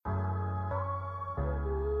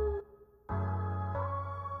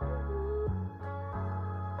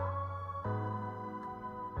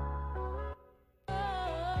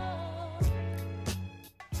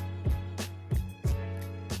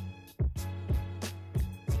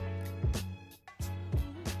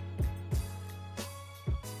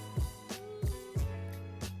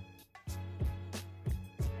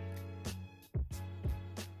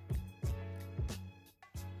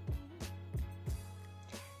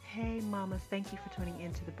Hey, mamas, thank you for tuning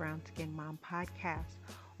into the Brown Skin Mom podcast.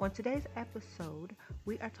 On today's episode,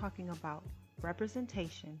 we are talking about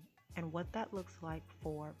representation and what that looks like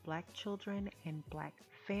for Black children and Black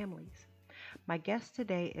families. My guest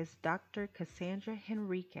today is Dr. Casandra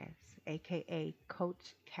Henriquez, aka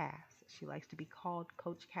Coach Cass. She likes to be called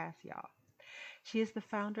Coach Cass, y'all. She is the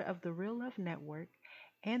founder of the Real Love Network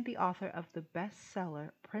and the author of the bestseller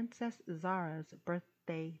Princess Zara's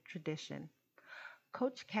Birthday Tradition.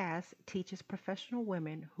 Coach Cass teaches professional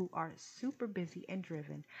women who are super busy and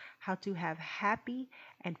driven how to have happy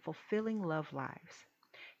and fulfilling love lives.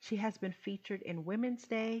 She has been featured in Women's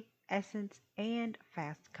Day, Essence, and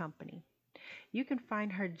Fast Company. You can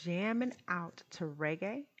find her jamming out to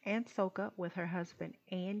reggae and soca with her husband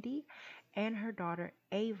Andy and her daughter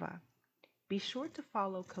Ava. Be sure to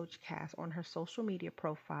follow Coach Cass on her social media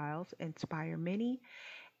profiles Inspire Mini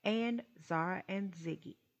and Zara and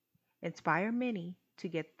Ziggy. Inspire Mini to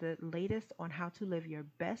get the latest on how to live your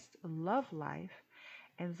best love life,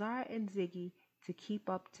 and Zara and Ziggy to keep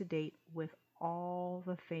up to date with all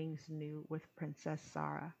the things new with Princess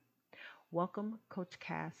Zara. Welcome, Coach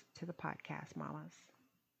Cass, to the podcast, mamas.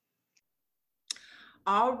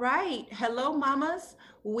 All right. Hello, mamas.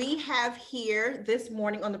 We have here this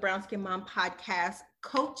morning on the Brown Skin Mom podcast,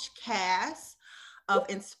 Coach Cass of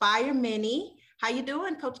Inspire Mini. How you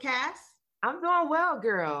doing, Coach Cass? I'm doing well,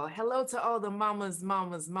 girl. Hello to all the mamas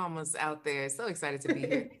out there. So excited to be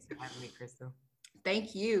here. Thanks for having me, Crystal.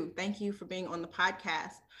 Thank you. Thank you for being on the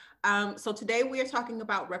podcast. So today we are talking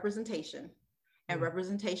about representation and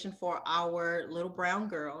representation for our little brown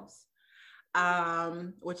girls,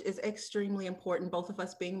 which is extremely important, both of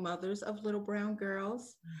us being mothers of little brown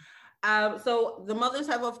girls. So the mothers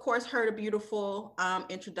have, of course, heard a beautiful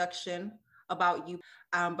introduction about you,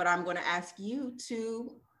 but I'm going to ask you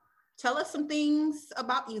to tell us some things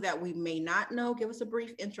about you that we may not know. Give us a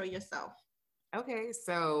brief intro yourself. Okay,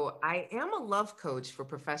 so I am a love coach for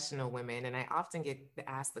professional women, and I often get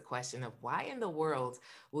asked the question of why in the world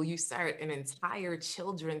will you start an entire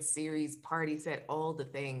children's series, party set, all the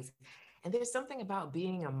things? And there's something about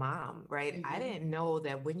being a mom, right? I didn't know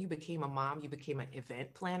that when you became a mom, you became an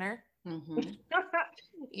event planner. And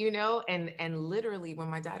literally when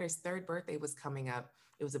my daughter's third birthday was coming up,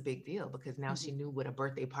 it was a big deal because now she knew what a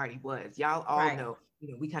birthday party was. Y'all all know,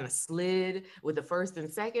 we kind of slid with the first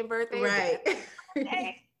and second birthday. Right.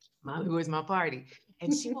 Hey, mommy, where's my party?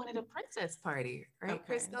 And she wanted a princess party, right,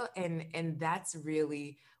 Crystal? And that's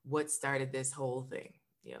really what started this whole thing.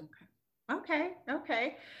 Yeah.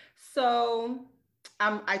 Okay. So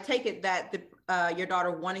I take it that your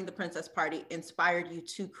daughter wanting the princess party inspired you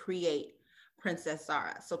to create Princess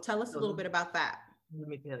Zara. So tell us a little bit about that. Let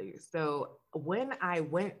me tell you. So when I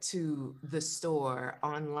went to the store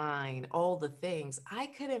online, all the things, I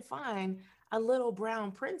couldn't find a little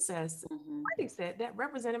brown princess party set that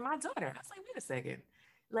represented my daughter. I was like, wait a second.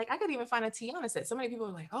 Like I couldn't even find a Tiana set. So many people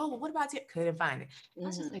were like, oh, well, what about Tiana? Couldn't find it. I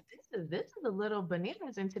was just like, this is a little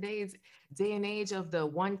bananas in today's day and age of the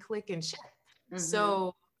one click and check.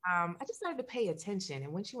 So I just started to pay attention.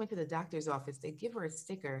 And when she went to the doctor's office, they give her a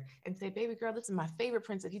sticker and say, baby girl, this is my favorite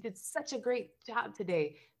princess. You did such a great job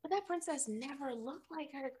today. But that princess never looked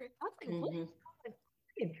like her. I was like, what is going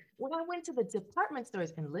on? When I went to the department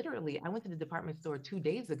stores, and literally I went to the department store 2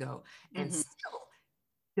 days ago and still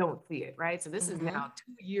don't see it, right? So this is now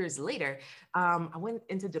 2 years later. I went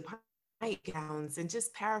into department nightgowns and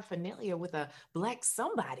just paraphernalia with a black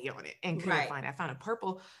somebody on it and couldn't find it. I found a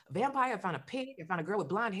purple vampire, I found a pig, I found a girl with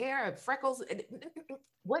blonde hair, freckles.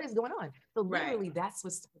 What is going on? So literally that's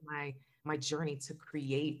what's my journey to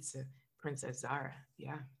create Princess Zara.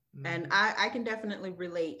 Yeah. And I can definitely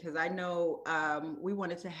relate because I know we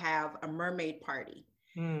wanted to have a mermaid party.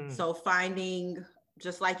 So finding,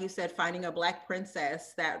 just like you said, finding a black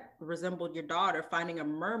princess that resembled your daughter, finding a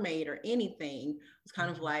mermaid or anything was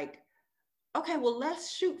kind of like, okay, well,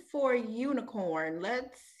 let's shoot for a unicorn.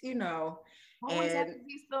 Let's, and have to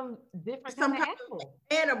be some different some kind kind of animal.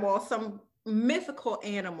 of animal, some mythical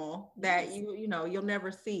animal that you'll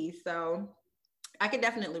never see. So I can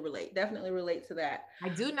definitely relate to that. I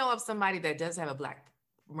do know of somebody that does have a black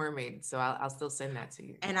mermaid, so I'll still send that to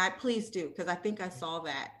you. And I please do, because I think I saw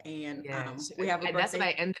that, and we have a birthday. That's what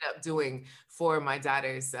I ended up doing for my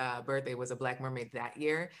daughter's birthday was a black mermaid that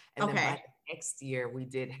year, and then by the next year we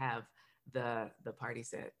did have the party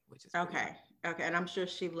set, which is okay, and I'm sure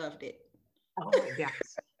she loved it. Oh my gosh,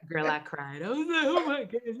 girl, I cried. I was like, oh my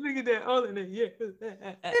gosh, look at that, all in a year.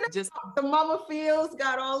 Just the mama feels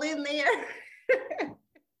got all in there.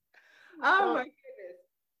 Oh my goodness.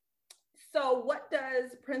 So what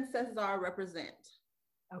does Princess Zara represent?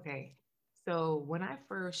 Okay. So when I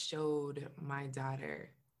first showed my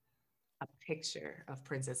daughter picture of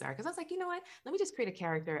Princess Zara because I was like, you know what? Let me just create a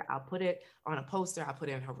character. I'll put it on a poster. I'll put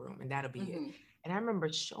it in her room, and that'll be it. Mm-hmm. And I remember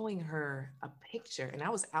showing her a picture, and I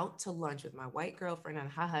was out to lunch with my white girlfriend and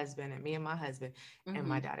her husband, and me and my husband and Mm-hmm.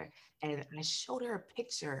 my daughter. And I showed her a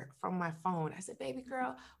picture from my phone. I said, "Baby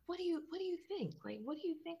girl, what do you think? Like, what do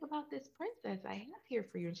you think about this princess I have here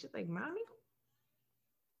for you?" And she's like, "Mommy,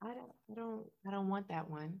 I don't want that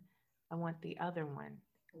one. I want the other one.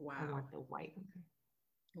 I Wow. want the white one."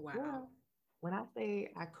 Wow. Well, when I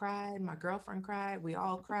say I cried, my girlfriend cried, we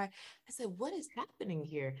all cried. I said, "What is happening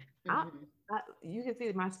here?" I, Mm-hmm. you can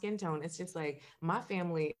see my skin tone. It's just like my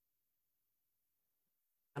family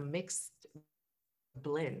a mixed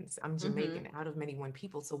blends. I'm Mm-hmm. Jamaican, out of many one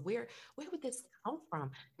people. So where would this come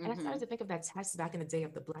from? And I Mm-hmm. started to think of that test back in the day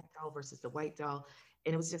of the black doll versus the white doll,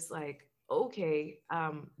 and it was just like, okay,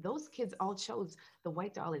 those kids all chose the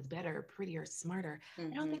white doll is better, prettier, smarter.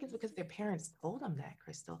 I don't Mm-hmm. think it's because their parents told them that,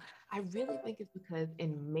 Crystal. I really think it's because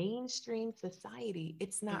in mainstream society,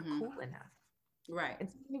 it's not Mm-hmm. cool enough. Right. And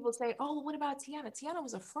some people say, "Oh, well, what about Tiana? Tiana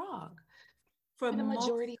was a frog For for the most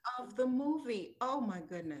majority of the movie. Oh my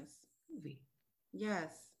goodness. of the movie."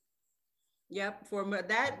 Yes. Yep.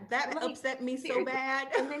 That Like, upset me so seriously. bad.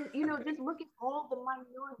 And then, just look at all the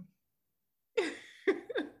minorities.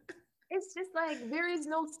 It's just like there is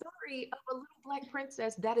no story of a little black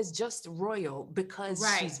princess that is just royal because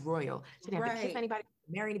Right. she's royal. She didn't have to kiss Right. anybody,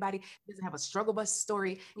 marry anybody, doesn't have a struggle bus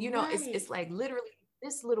story. It's Right. like literally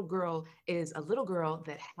this little girl is a little girl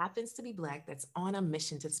that happens to be black that's on a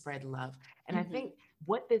mission to spread love. And I Mm-hmm. think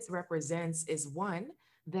what this represents is one,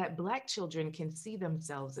 that black children can see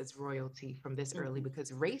themselves as royalty from this early Mm-hmm.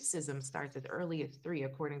 because racism starts as early as 3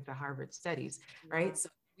 according to Harvard studies, right? Wow. So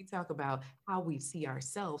we talk about how we see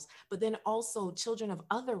ourselves, but then also children of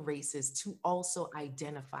other races to also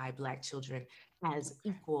identify Black children as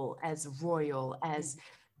Okay. equal, as royal, as Mm-hmm.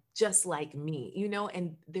 just like me,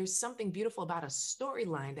 and there's something beautiful about a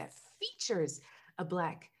storyline that features a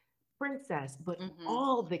Black princess, but Mm-hmm.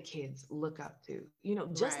 all the kids look up to,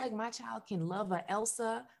 just Right. like my child can love a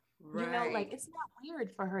Elsa, Right. like it's not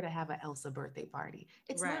weird for her to have a Elsa birthday party.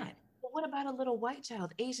 It's Right. not. But what about a little white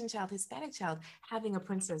child, Asian child, Hispanic child having a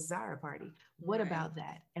Princess Zara party? What Right. about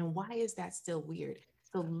that? And why is that still weird?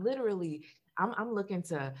 So literally, I'm looking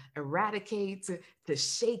to eradicate, to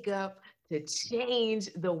shake up, to change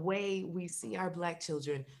the way we see our Black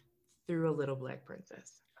children through a little Black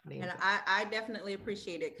princess named And Zara. I definitely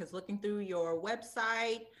appreciate it because looking through your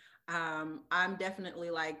website, I'm definitely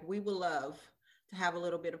like, we would love to have a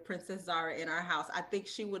little bit of Princess Zara in our house. I think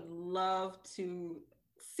she would love to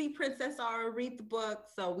see Princess Zara, read the book.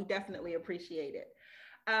 So we definitely appreciate it.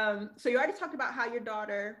 So you already talked about how your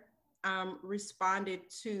daughter responded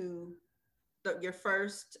to your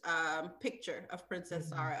first picture of Princess Mhm.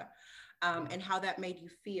 Zara, Yeah. and how that made you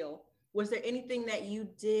feel. Was there anything that you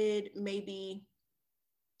did, maybe,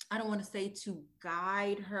 I don't want to say to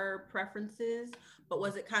guide her preferences, but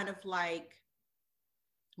was it kind of like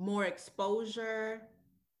more exposure,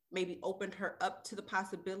 maybe opened her up to the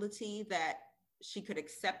possibility that she could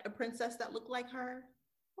accept a princess that looked like her?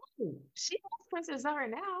 Ooh, she has Princess Zara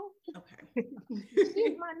now. She's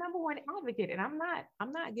Okay. my number one advocate, and I'm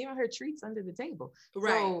not giving her treats under the table.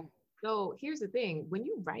 Right. So here's the thing: when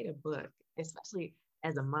you write a book, especially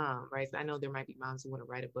as a mom, right? So I know there might be moms who want to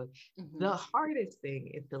write a book. Mm-hmm. The hardest thing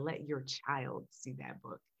is to let your child see that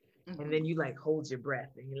book, and then Mm-hmm. you like hold your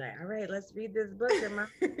breath, and you're like, "All right, let's read this book that mom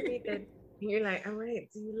read." And you're like, "All right,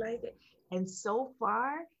 do you like it?" And so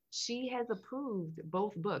far, she has approved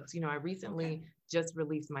both books. I Okay. recently just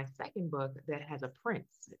released my second book that has a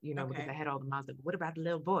prince, because I Okay. had all the moms like, what about the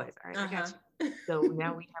little boys? All right, I got Uh-huh. you. So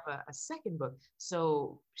now we have a second book.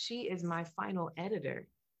 So she is my final editor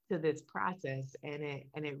to this process, and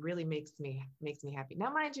it really makes me happy.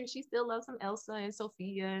 Now, mind you, she still loves some Elsa and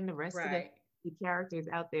Sophia and the rest of the, Right. the characters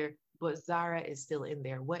out there, but Zara is still in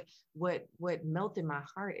there. What melted my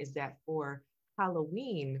heart is that for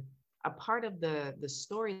Halloween, a part of the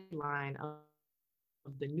storyline of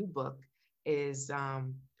the new book is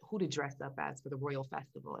who to dress up as for the royal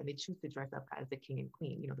festival. And they choose to dress up as the king and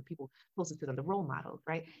queen, the people closest to them, the role models,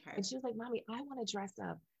 right? Okay. And she was like, Mommy, I want to dress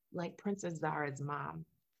up like Princess Zara's mom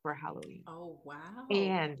for Halloween Oh, wow.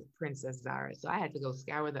 and Princess Zara. So I had to go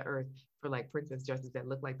scour the earth for like princess dresses that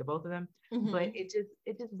look like the both of them. But Mm-hmm.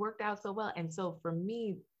 it just worked out so well. And so for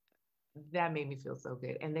me, that made me feel so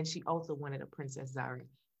good. And then she also wanted a Princess Zara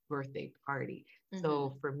birthday party. Mm-hmm.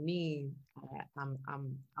 So for me, I'm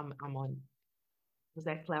on, was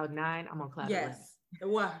that cloud nine? I'm on cloud 11. Yes.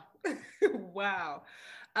 Wow. Wow.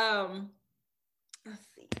 Um, let's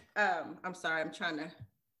see. I'm sorry,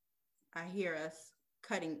 I hear us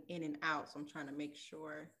cutting in and out, so I'm trying to make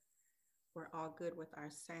sure. We're all good with our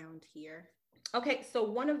sound here. Okay, so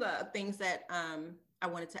one of the things that I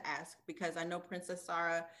wanted to ask, because I know Princess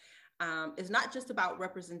Sarah is not just about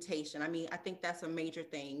representation. I mean, I think that's a major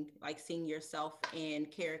thing, like seeing yourself in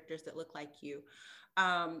characters that look like you.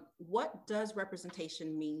 What does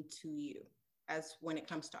representation mean to you as when it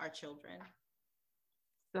comes to our children?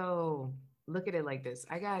 So look at it like this.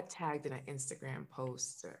 I got tagged in an Instagram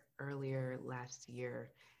post earlier last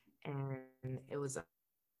year, and it was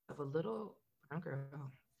of a little brown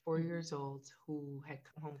girl, 4 years old, who had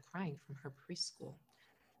come home crying from her preschool.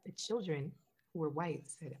 The children who were white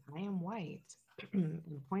said, "I am white," and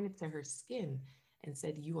pointed to her skin and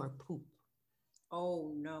said, "You are poop."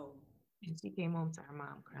 Oh no. And she came home to her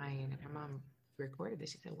mom crying, and her mom recorded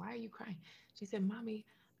this. She said, "Why are you crying?" She said, "Mommy,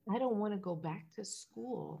 I don't want to go back to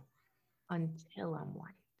school until I'm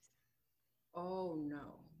white." Oh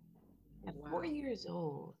no. At four Wow. years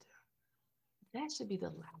old, that should be the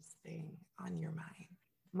last thing on your mind.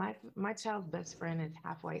 My child's best friend is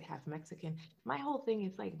half white, half Mexican. My whole thing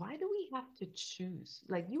is like, why do we have to choose?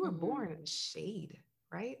 Like, you were Mm-hmm. born a shade,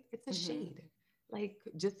 right? It's a Mm-hmm. shade. Like,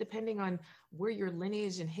 just depending on where your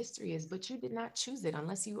lineage and history is, but you did not choose it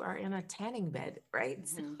unless you are in a tanning bed, right?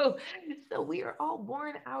 Mm-hmm. So we are all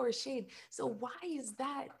born our shade. So why is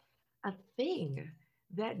that a thing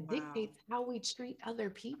that Wow. dictates how we treat other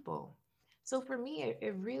people? So for me,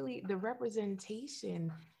 it really, the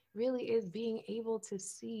representation really is being able to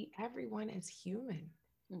see everyone as human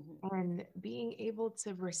Mm-hmm. and being able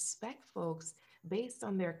to respect folks based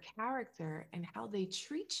on their character and how they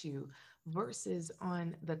treat you versus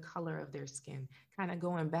on the color of their skin. Kind of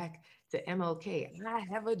going back to MLK, I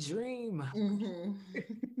have a dream Mm-hmm.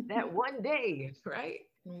 that one day, right?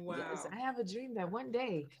 Yes, Wow. I have a dream that one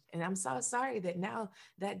day. And I'm so sorry that now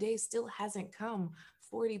that day still hasn't come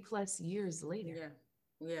 40 plus years later.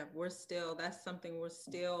 Yeah. Yeah. We're still, that's something we're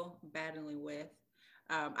still battling with.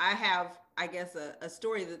 I have, I guess, a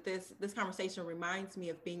story that this conversation reminds me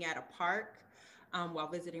of being at a park while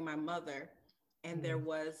visiting my mother. And there Mm,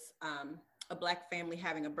 was a Black family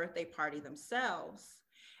having a birthday party themselves.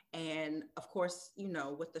 And of course, you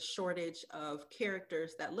know, with the shortage of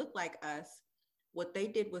characters that look like us, what they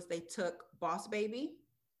did was they took Boss Baby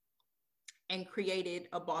and created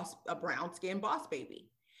a brown skinned Boss Baby.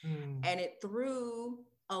 mm, And it threw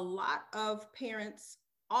a lot of parents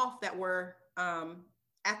off that were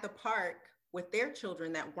at the park with their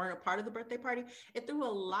children that weren't a part of the birthday party. It threw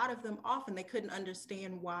a lot of them off, and they couldn't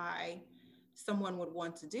understand why someone would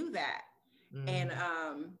want to do that. And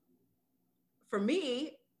mm. for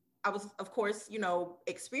me, I was, of course, you know,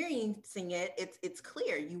 experiencing it. It's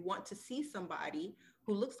clear you want to see somebody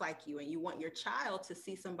who looks like you, and you want your child to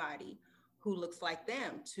see somebody who looks like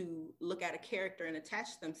them, to look at a character and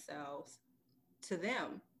attach themselves to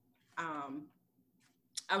them. Um,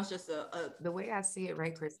 I was just a The way I see it,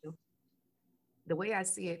 right, Crystal? The way I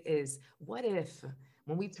see it is, what if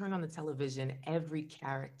when we turn on the television, every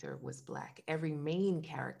character was black, every main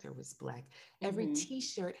character was black, every mm-hmm,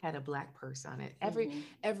 T-shirt had a black purse on it, every mm-hmm,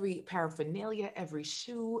 every paraphernalia, every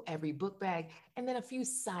shoe, every book bag, and then a few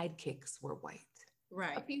sidekicks were white, a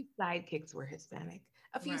right, few sidekicks were Hispanic,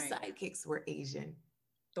 a few right. sidekicks were Asian.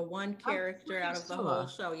 The one I'm character pretty out of the whole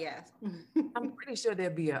sure show, yes. I'm pretty sure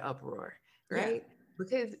there'd be an uproar, Yeah. right?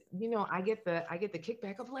 Because I get the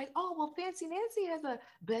kickback of like, oh well, Fancy Nancy has a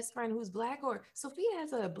best friend who's black, or Sophia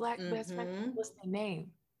has a black best friend. Mm-hmm, What's their name?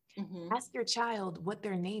 mm-hmm, Ask your child what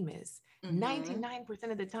their name is. mm-hmm.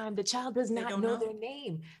 99% of the time, the child does They not don't know know. their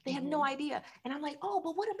name. They have Mm-hmm, no idea. And I'm like, oh,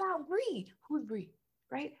 but what about Bree? Who's Bree?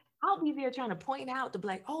 Right? I'll be there trying to point out the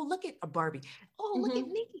black. Oh, look at a Barbie. Oh, look mm-hmm. at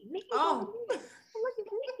Nikki. Nikki's over Oh. there. Oh, look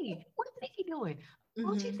at Nikki. What's Nikki doing?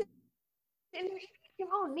 Oh, she's Mm-hmm. and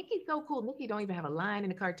oh, Nikki's so cool. Nikki don't even have a line in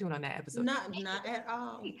the cartoon on that episode. Not at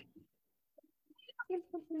all. Nikki,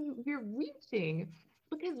 you're reaching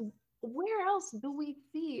because where else do we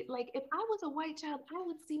see? Like, if I was a white child, I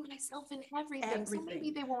would see myself in everything. So maybe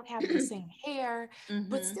Everything. they won't have the same hair,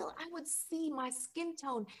 but Mm-hmm. still, I would see my skin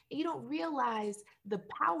tone. And you don't realize the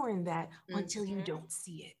power in that until you Mm-hmm. don't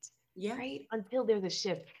see it. Yeah. Right until there's a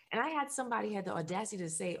shift. And I had somebody had the audacity to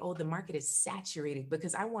say, oh, the market is saturated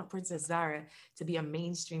because I want Princess Zara to be a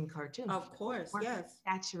mainstream cartoon. Of Oh, course. the market is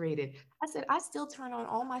Yes. saturated. I said, I still turn on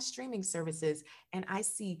all my streaming services and I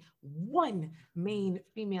see one main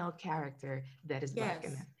female character that is black,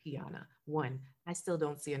 and Yes. that's Tiana. One. I still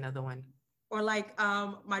don't see another one. Or like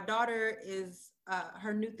my daughter is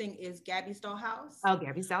her new thing is Gabby's Dollhouse. Oh,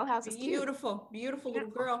 Gabby Stallhouse is cute. Beautiful, beautiful little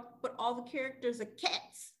Beautiful. girl, but all the characters are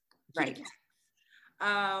cats, kitty Right. cats.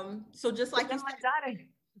 So just But like you then said,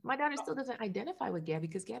 my daughter still doesn't identify with Gabby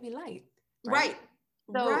because Gabby light, right? right,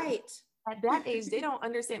 So right. at that age, they don't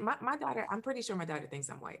understand. My daughter, I'm pretty sure my daughter thinks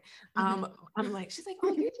I'm white. Mhm. I'm like, she's like,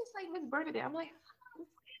 oh, you're just like Miss Bernadette. I'm like,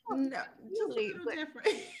 oh, No, just a really? little But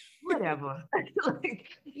different. whatever. Like,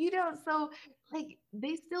 so like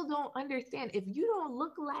they still don't understand. If you don't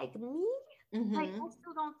look like me, like I Mhm.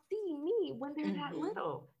 still don't see me when they're that Mhm.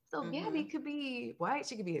 little. So Gabby Mhm. could be white,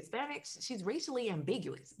 she could be Hispanic, she's racially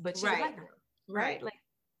ambiguous, but she's a Right. black girl, right? Right. Like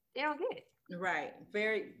they don't get it. Right.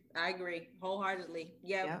 Very. I agree wholeheartedly.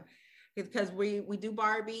 Yeah, Yep. because we do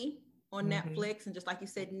Barbie on Mm-hmm. Netflix, and just like you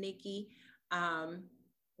said, Nikki. Um,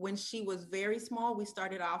 when she was very small, we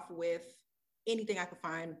started off with anything I could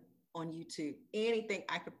find on YouTube, anything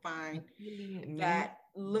I could find Me. that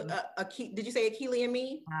look. Did you say Akili and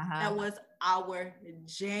Me? Uh-huh. That was our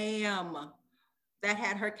jam. That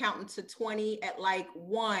had her counting to 20 at like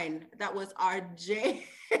 1. That was our jam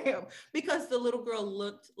because the little girl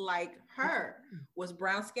looked like her, was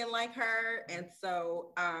brown skin like her. And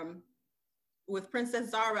so with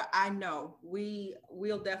Princess Zara, I know we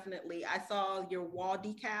will definitely. I saw your wall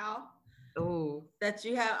decal Oh. that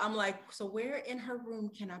you have. I'm like, so where in her room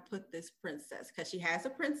can I put this princess? Because she has a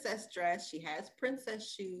princess dress, she has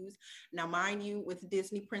princess shoes. Now, mind you, with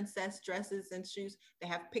Disney princess dresses and shoes, they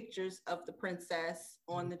have pictures of the princess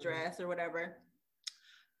on the Mhm. dress or whatever.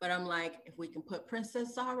 But I'm like, if we can put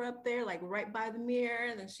Princess Zara up there, like right by the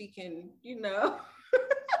mirror, then she can,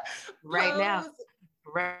 Right now, pose.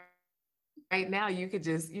 right, right now, you could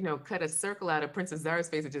just, cut a circle out of Princess Zara's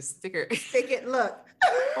face and just stick her Stick it. Look.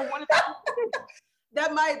 on one of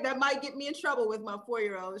That might get me in trouble with my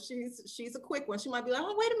 4-year old. She's a quick one. She might be like,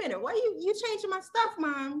 oh, wait a minute, why you changing my stuff,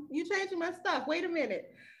 mom? You changing my stuff. Wait a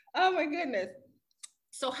minute. Oh my goodness.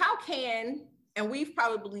 So how can, and we've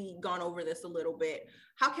probably gone over this a little bit,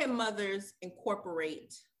 how can mothers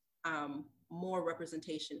incorporate more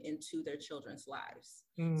representation into their children's lives,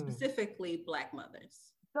 the. specifically Black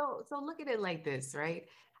mothers? So look at it like this, right?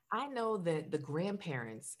 I know that the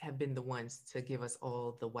grandparents have been the ones to give us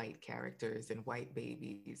all the white characters and white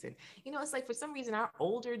babies. And, it's like for some reason, our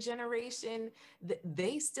older generation,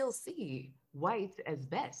 they still see whites as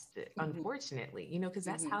best, Mm-hmm. unfortunately, because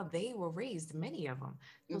that's Mm-hmm. how they were raised, many of them.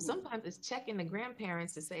 So Mm-hmm. sometimes it's checking the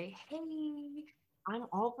grandparents to say, hey, I'm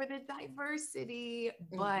all for the diversity.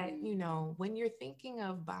 But, Mm-hmm. when you're thinking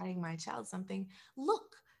of buying my child something,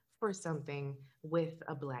 look for something with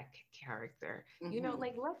a black character. Mm-hmm.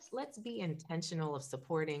 Like let's be intentional of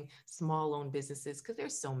supporting small owned businesses because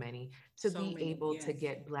there's so many to So be many, able to yes.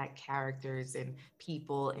 get black characters and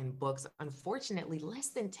people in books. Unfortunately, less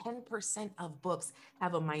than 10% of books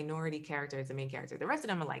have a minority character as the main character. The rest of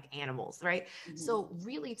them are like animals, right? Mm-hmm. So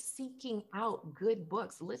really seeking out good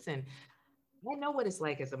books. Listen, I know what it's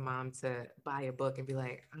like as a mom to buy a book and be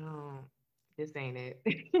like, oh, this ain't it.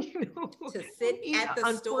 To sit at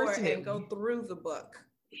the store and go Unfortunately. through the book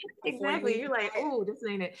before you Exactly. even You're like, buy it. oh, this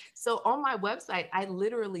ain't it. So on my website, I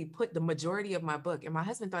literally put the majority of my book, and my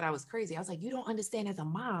husband thought I was crazy. I was like, you don't understand as a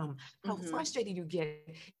mom how Mm-hmm. frustrated you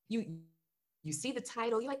get. You see the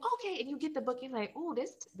title, you're like, okay, and you get the book, you're like, oh,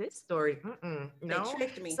 this story, They no.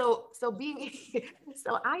 tricked me. So being,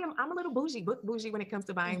 so I'm a little book bougie when it comes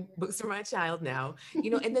to buying Mm-hmm. books for my child now,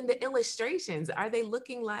 and then the illustrations, are they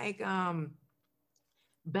looking like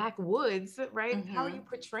backwoods, right? How are Mm-hmm. you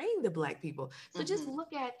portraying the black people? So just Mm-hmm.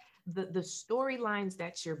 look at the storylines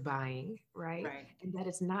that you're buying, right? Right. And that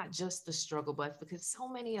it's not just the struggle bus, because so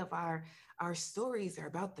many of our stories are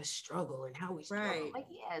about the struggle and how we struggle. Right. Like,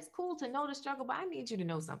 yeah, it's cool to know the struggle, but I need you to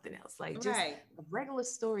know something else. Like just Right. a regular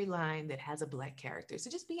storyline that has a black character. So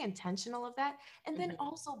just be intentional of that. And then Mm-hmm.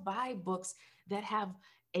 also buy books that have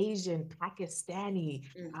Asian, Pakistani,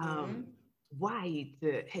 Mm-hmm. um, white,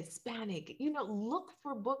 Hispanic, look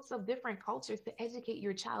for books of different cultures to educate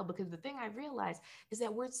your child. Because the thing I realized is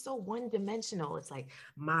that we're so one dimensional. It's like,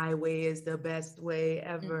 my way is the best way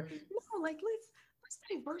ever. Mm-hmm. No, like let's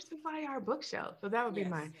diversify our bookshelf. So that would be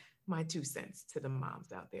Yes. my 2 cents to the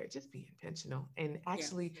moms out there. Just be intentional and Yeah.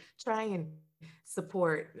 actually try and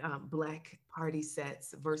support Black party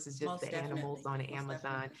sets versus just the Most animals definitely. on Most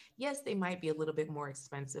Amazon. definitely. Yes, they might be a little bit more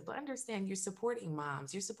expensive, but understand you're supporting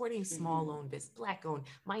moms, you're supporting small Mm-hmm. owned business, black owned,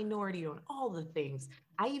 minority owned, all the things.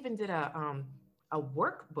 I even did a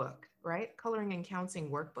workbook, right? Coloring and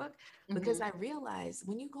counting workbook, because Mm-hmm. I realized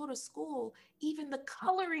when you go to school, even the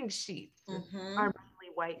coloring sheets are Mm-hmm. mainly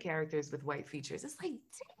white characters with white features. It's like,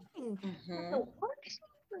 dang, but the Mm-hmm.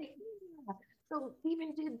 worksheet, like, yeah. So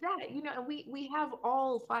even did that, and we have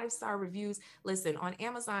all 5-star reviews. Listen, on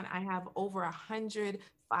Amazon, I have over 100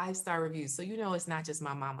 5-star reviews. So it's not just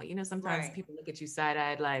my mama. Sometimes Right. people look at you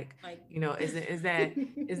side-eyed, like, Like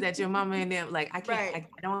is that your mama? And them like, I can't, right.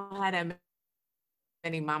 I don't have that many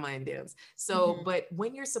many mama and dems. So, but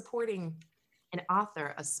when you're supporting an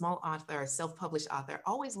author, a small author, a self-published author,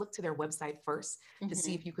 always look to their website first to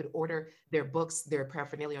see if you could order their books, their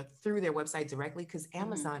paraphernalia through their website directly, because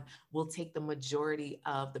Amazon will take the majority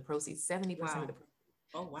of the proceeds, 70% of the Wow. proceeds.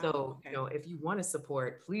 Oh, wow. So, Okay. you know, if you want to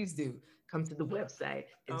support, please do come to the website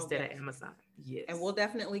instead Okay. of Amazon. Yes. And we'll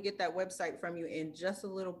definitely get that website from you in just a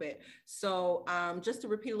little bit. So just to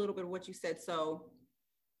repeat a little bit of what you said. So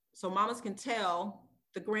mamas can tell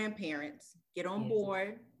the grandparents, get on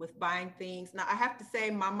board with buying things. Now I have to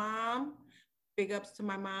say my mom, big ups to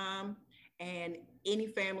my mom and any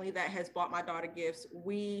family that has bought my daughter gifts.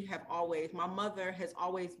 My mother has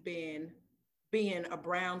always been being a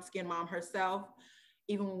brown skin mom herself,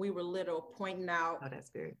 even when we were little, pointing out that's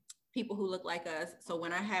good. people who look like us. So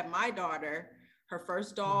when I had my daughter, her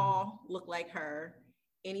first doll looked like her.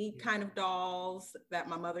 Any kind of dolls that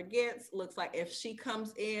my mother gets looks like, if she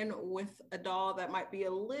comes in with a doll that might be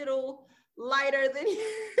a little lighter than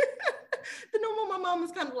the normal, my mom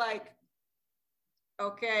is kind of like,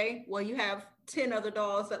 okay, well, you have 10 other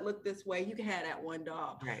dolls that look this way. You can have that one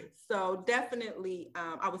doll. Right. So definitely,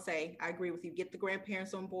 I would say, I agree with you. Get the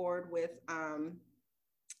grandparents on board with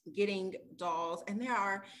getting dolls. And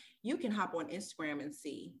you can hop on Instagram and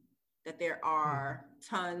see that there are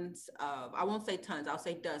tons of, I won't say tons, I'll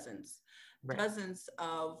say dozens, dozens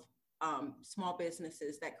of small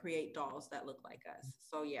businesses that create dolls that look like us.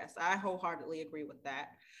 So yes, I wholeheartedly agree with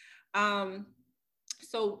that.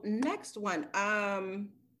 So next one, how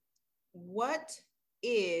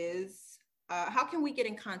can we get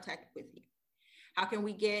in contact with you? How can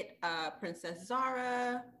we get Princess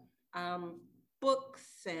Zara,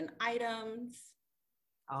 books and items?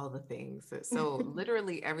 All the things. So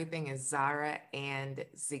literally everything is Zara and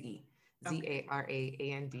Ziggy.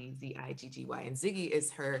 ZARAANDZIGGY. And Ziggy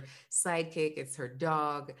is her sidekick. It's her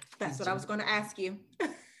dog. That's what I was going to ask you.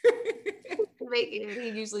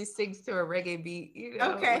 He usually sings to a reggae beat, you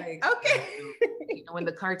know. Okay. You know, when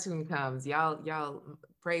the cartoon comes, y'all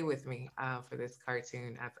pray with me for this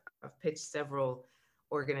cartoon. I've pitched several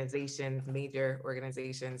organizations, major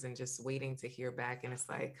organizations, and just waiting to hear back. And it's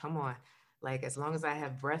like, come on, like as long as I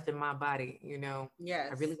have breath in my body, you know. Yes.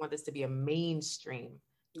 I really want this to be a mainstream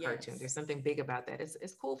cartoon. There's something big about that.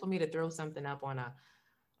 It's cool for me to throw something up on a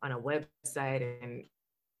website and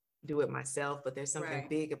do it myself, but there's something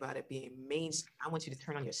big about it being mainstream. I want you to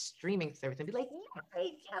turn on your streaming service and be like, yeah,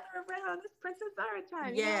 hey, gather around, it's Princess Zara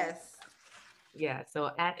time. Yes. You know? Yeah.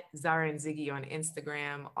 So at Zara and Ziggy on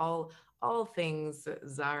Instagram, all things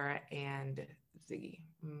Zara and Ziggy.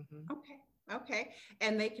 Mm-hmm. Okay.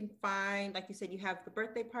 And they can find, like you said, you have the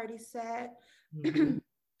birthday party set. Mm-hmm.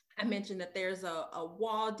 I mentioned that there's a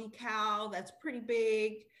wall decal that's pretty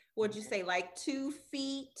big. What'd you say, like 2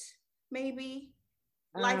 feet, maybe?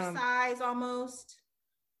 Life size almost.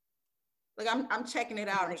 Like I'm checking it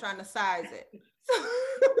out. I'm trying to size it.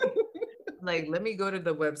 Like, let me go to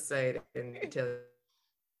the website and tell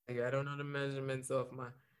you. I don't know the measurements off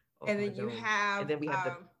my. And then you have, and then we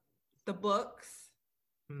have the books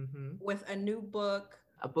with a new book.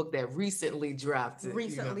 A book that recently dropped.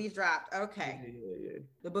 Dropped. Okay. Yeah.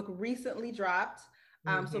 The book recently dropped.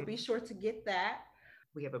 So be sure to get that.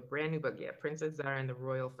 We have a brand new book, Princess Zara and the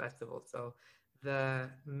Royal Festival. So the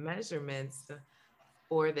measurements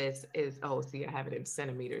for this is, I have it in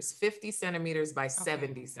centimeters, 50 centimeters by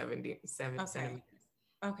 70 centimeters.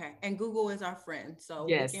 Okay. And Google is our friend. So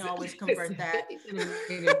we can always convert that. 50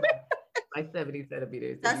 centimeters by 70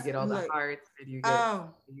 centimeters. And you get all the hearts and you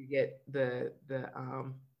get the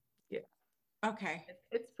Okay.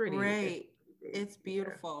 It's pretty. Great. It's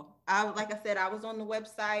beautiful. Like I said, I was on the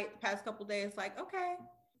website the past couple of days, like, okay.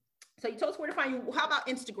 So you told us where to find you. How about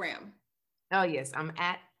Instagram? Oh yes. I'm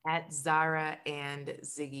at Zara and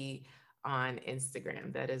Ziggy on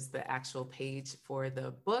Instagram. That is the actual page for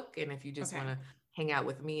the book. And if you just want to hang out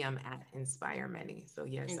with me, I'm at Inspire Many. So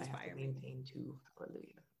yes, I have to maintain 2.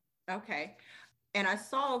 Hallelujah. Okay. And I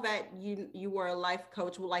saw that you were a life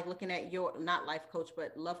coach, like looking at your, not life coach,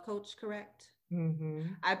 but love coach, correct? Mm-hmm.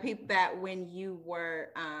 I peeped that when you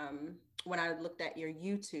were, when I looked at your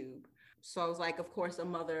YouTube. So I was like, of course, a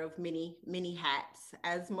mother of many, many hats,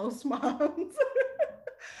 as most moms.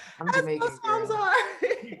 I'm Jamaican, most moms are.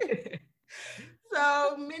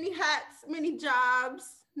 So many hats, many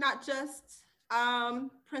jobs, not just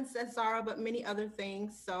Princess Zara, but many other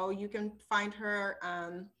things. So you can find her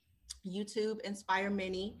YouTube, Inspire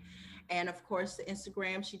Many. And of course, the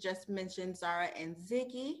Instagram, she just mentioned Zara and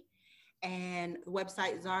Ziggy. And the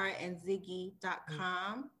website,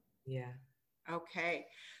 zaraandziggy.com. Yeah. Okay.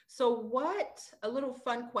 So a little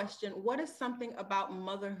fun question, what is something about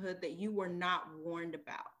motherhood that you were not warned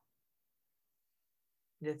about?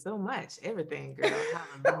 There's so much, everything, girl.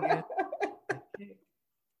 Hallelujah.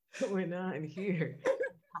 Going on here.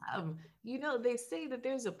 They say that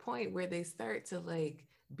there's a point where they start to like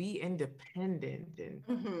be independent and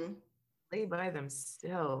Mm-hmm. play by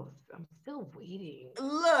themselves. I'm still waiting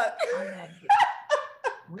Look. on that.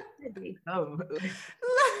 When did they come? Look.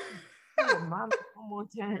 Hey, mom, one more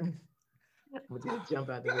time. I'm just jump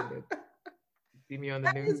out the window. See me on the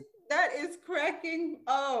That is news. that is cracking.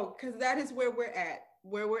 Oh, because that is where we're at.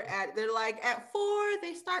 Where we're at. They're like at 4,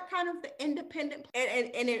 they start kind of the independent,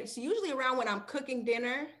 and it's usually around when I'm cooking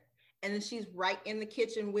dinner, and then she's right in the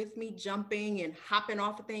kitchen with me, jumping and hopping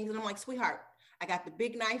off of things, and I'm like, sweetheart, I got the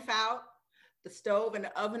big knife out, the stove and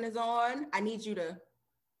the oven is on. I need you to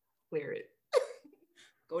Clear it.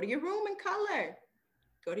 go to your room and color.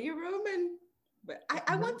 Go to your room and. But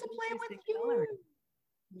I want to Nobody play used with to color. you.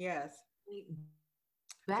 Yes. Like,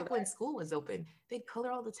 So back when that. school was open, they'd color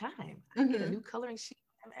all the time. I get a Mm-hmm. new coloring sheet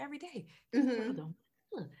every day. This girl Mm-hmm. don't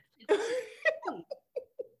color. What's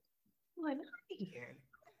going on here?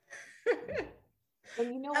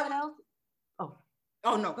 And you know That what was, else? Oh,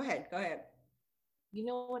 oh no, go ahead. Go ahead. you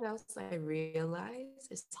know what else I realize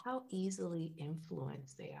is how easily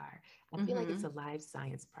influenced they are. I feel like it's a Mm-hmm. live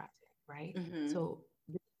science project, right? Mm-hmm. So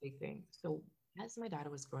this is a big thing. So as my daughter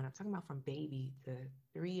was growing up, talking about from baby to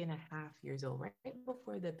 3.5 years old, right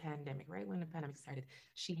before the pandemic, right when the pandemic started,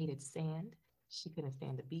 she hated sand. She couldn't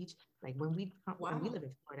stand the beach. Like when we live Wow.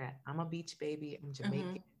 in Florida, I'm a beach baby. I'm Mm-hmm.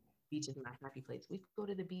 Jamaican. Beach is my happy place. We go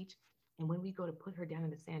to the beach, and when we go to put her down in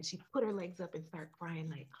the sand, she put her legs up and start crying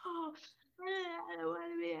like, "Oh, I don't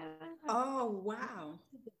want to be." Oh We wow. went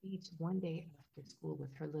to the beach one day after school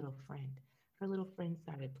with her little friend. Her little friend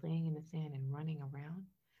started playing in the sand and running around.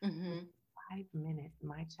 Mm-hmm. Within 5 minutes,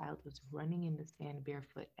 my child was running in the sand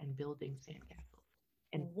barefoot and building sandcastles.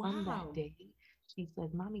 And from that Wow. day, she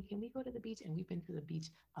said, Mommy, can we go to the beach? And we've been to the beach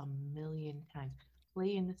a million times.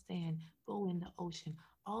 Play in the sand, go in the ocean,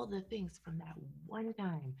 all the things from that one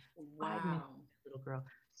time, 5 minutes, Wow. little girl.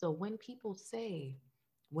 So when people say,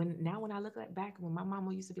 when I look back when my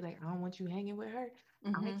mama used to be like, I don't want you hanging with her, I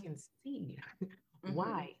Mm-hmm. can see Mm-hmm.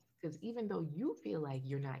 why. Because even though you feel like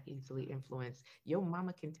you're not easily influenced, your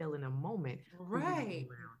mama can tell in a moment who you hang Right.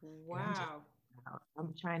 around. And Wow.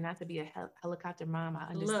 I'm trying not to be a helicopter mom. I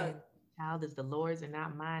Look. understand the child is the Lord's and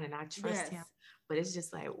not mine, and I trust Yes. him. But it's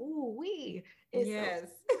just like, ooh, it's so Yes.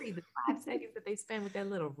 scary. The 5 seconds that they spend with that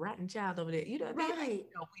little rotten child over there. Right.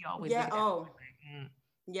 We always Yeah. look at that Oh, like,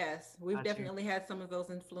 yes. We've about you. definitely had some of those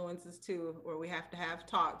influences too, where we have to have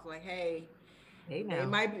talks like, hey, Hey they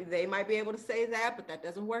now. might be able to say that, but that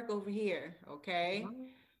doesn't work over here. Okay. No,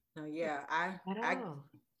 So yeah, at all.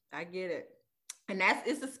 I get it. And that's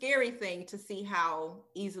it's a scary thing to see how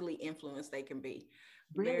easily influenced they can be.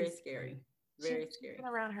 Really Very scary. scary. Very She's been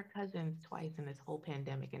scary. around her cousins twice in this whole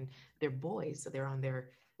pandemic, and they're boys, so they're on their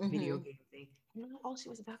video Mm-hmm. game thing. And all she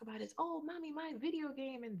wants to talk about is, oh, mommy, my video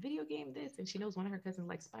game and video game this. And she knows one of her cousins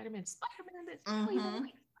like Spider-Man. Spider-Man this. You don't even Mm-hmm.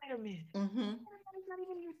 like Spider-Man. Mm-hmm. Spider-Man is not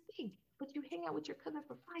even your thing. But you hang out with your cousin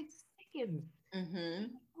for 5 seconds. Mm-hmm.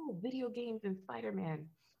 Oh, video games and Spider-Man.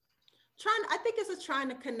 I think it's just trying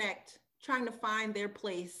to connect, trying to find their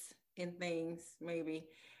place in things, maybe.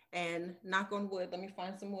 And knock on wood, let me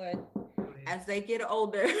find some wood. Go ahead. As they get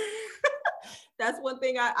older, that's one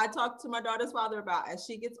thing I talk to my daughter's father about. As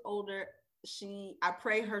she gets older, I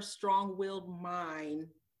pray her strong-willed mind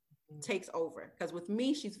Mm, takes over. Because with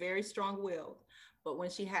me, she's very strong-willed. But when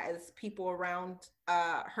she has people around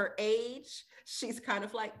her age, she's kind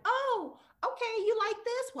of like, oh, okay, you like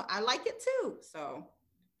this? Well, I like it too. So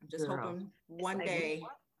I'm just girl. hoping It's one like day.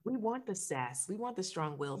 we want the sass, we want the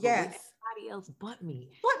strong will, but with Yes, everybody else but me.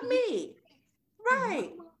 but You me. like,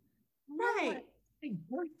 Right, mama, right. I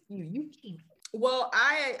birthed you. You can't. Well,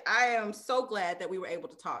 I am so glad that we were able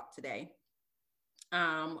to talk today.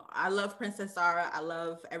 I love Princess Zara. I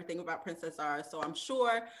love everything about Princess Zara. So I'm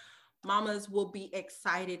sure mamas will be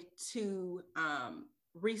excited to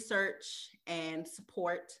research and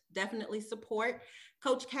support, definitely support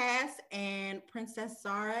Coach Cass and Princess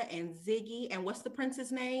Zara and Ziggy. And what's the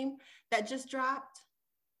prince's name that just dropped?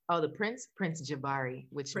 Oh, the Prince Jabari,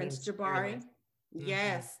 which Prince means Jabari. fearless. Hmm.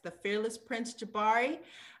 Yes, the fearless Prince Jabari.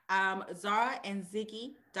 Zara and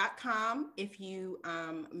Ziggy.com if you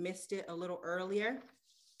missed it a little earlier.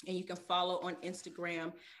 And you can follow on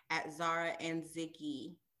Instagram at Zara and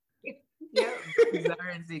Ziggy. Yep,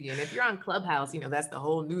 Zara and Ziggy. And if you're on Clubhouse, that's the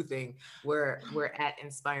whole new thing. We're at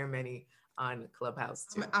Inspire Many on Clubhouse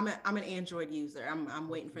too. I'm an Android user. I'm Oh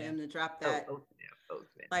waiting for snap! them to drop Oh, that. oh snap! Oh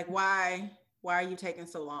snap! Like, why are you taking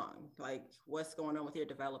so long? Like, what's going on with your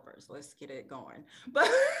developers? Let's get it going. But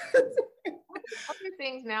other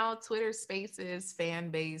things now, Twitter Spaces, fan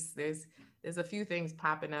base. There's a few things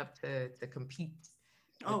popping up to compete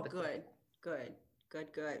Oh, with the good, good, good,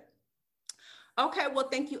 good. Okay, well,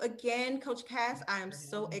 thank you again, Coach Cass. I am for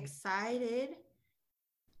so having me. excited.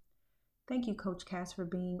 Thank you, Coach Cass, for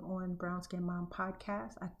being on Brown Skin Mom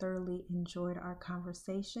podcast. I thoroughly enjoyed our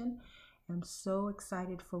conversation. I'm so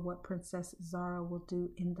excited for what Princess Zara will do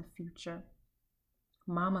in the future.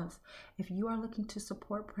 Mamas, if you are looking to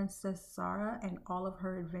support Princess Zara and all of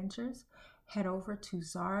her adventures, head over to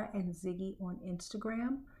Zara and Ziggy on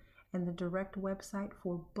Instagram, and the direct website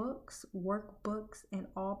for books, workbooks, and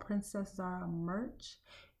all Princess Zara merch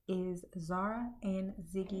is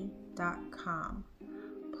zaraandziggy.com.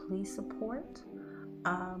 Please support.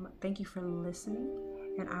 Thank you for listening,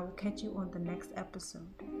 and I will catch you on the next episode.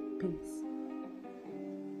 Peace.